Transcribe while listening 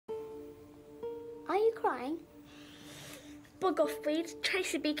Are you crying? Bug off, Reed.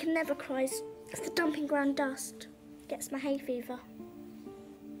 Tracy Beaker never cries. It's the dumping ground dust. Gets my hay fever.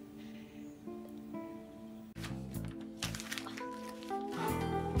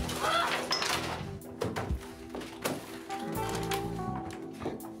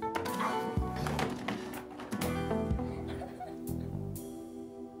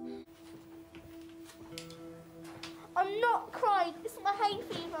 I'm not crying. It's my hay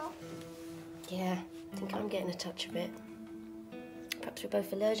fever. Yeah, I think I'm getting a touch of it. Perhaps we're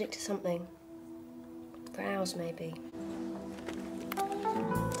both allergic to something. Browse, maybe.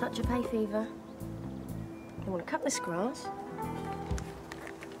 Touch of hay fever. You want to cut this grass?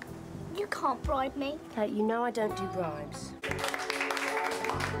 You can't bribe me. Hey, you know I don't do bribes.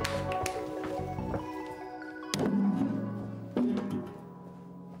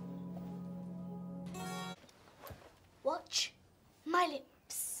 Watch my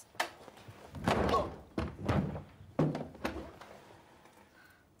lips. Oh.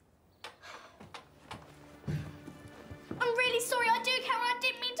 I'm really sorry. I do care. I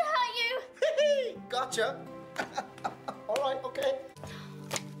didn't mean to hurt you. Gotcha. All right, okay.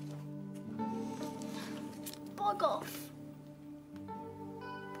 Bug off.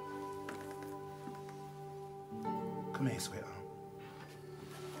 Come here, sweetheart.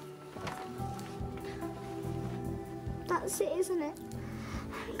 That's it, isn't it?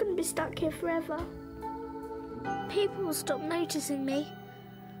 I'm going to be stuck here forever. People will stop noticing me,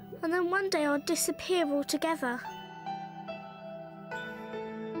 and then one day I'll disappear altogether.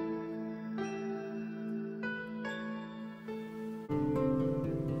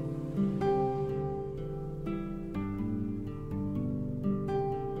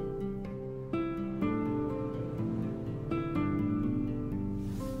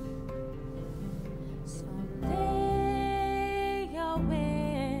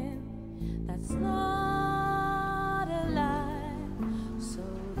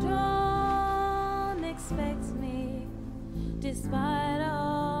 Despite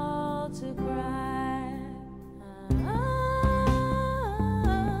all to cry.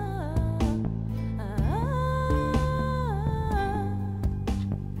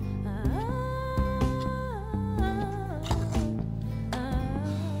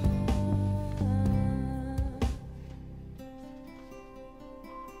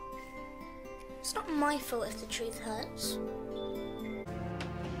 It's not my fault if the truth hurts.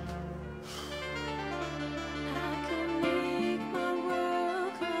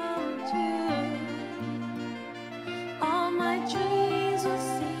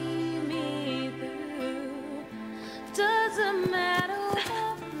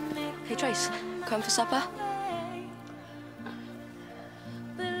 Hey, Trace, come for supper?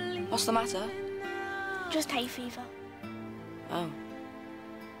 What's the matter? Just hay fever. Oh.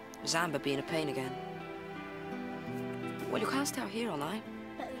 Is Amber being a pain again? Well, you can't stay out here all night.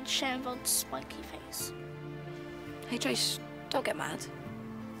 Better than sharing Rod's spiky face. Hey, Trace, don't get mad.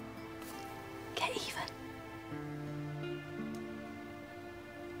 Get even.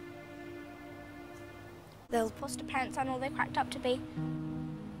 The foster parents aren't all they're cracked up to be.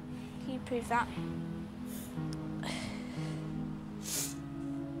 Can you prove that?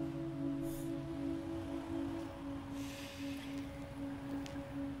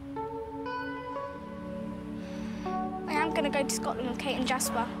 I am going to go to Scotland with Kate and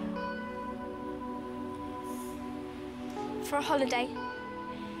Jasper. For a holiday.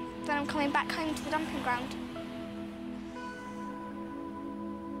 Then I'm coming back home to the dumping ground.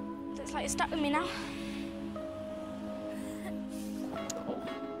 Looks like you're stuck with me now.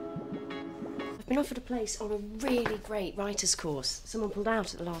 I've been offered a place on a really great writer's course. Someone pulled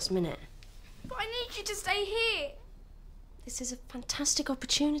out at the last minute. But I need you to stay here. This is a fantastic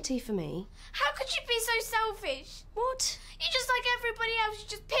opportunity for me. How could you be so selfish? What? You're just like everybody else. You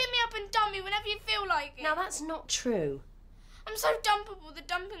just pick me up and dump me whenever you feel like it. Now, that's not true. I'm so dumpable, the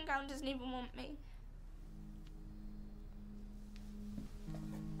dumping ground doesn't even want me.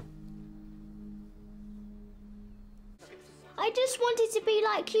 I just wanted to be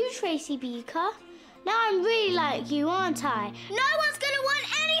like you, Tracy Beaker. Now I'm really like you, aren't I? No one's gonna want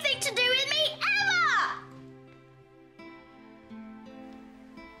anything to do with me,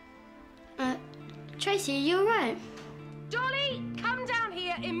 ever! Tracy, are you all right? Dolly, come down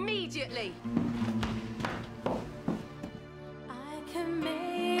here immediately. I can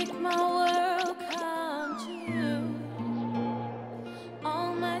make my world come true.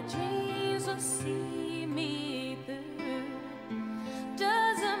 All my dreams will see me through.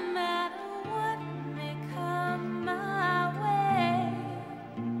 Doesn't matter what may come my way.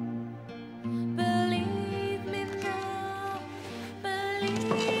 Believe me now,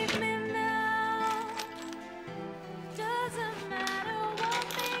 believe me now.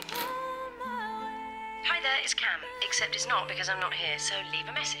 it's Cam, except it's not because I'm not here, so leave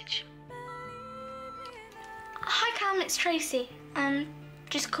a message. Hi Cam, it's Tracy.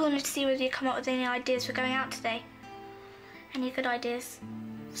 Just calling to see whether you come up with any ideas for going out today. Any good ideas?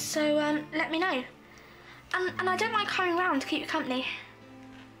 So, let me know. And I don't mind coming round to keep you company.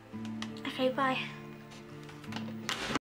 Okay, bye.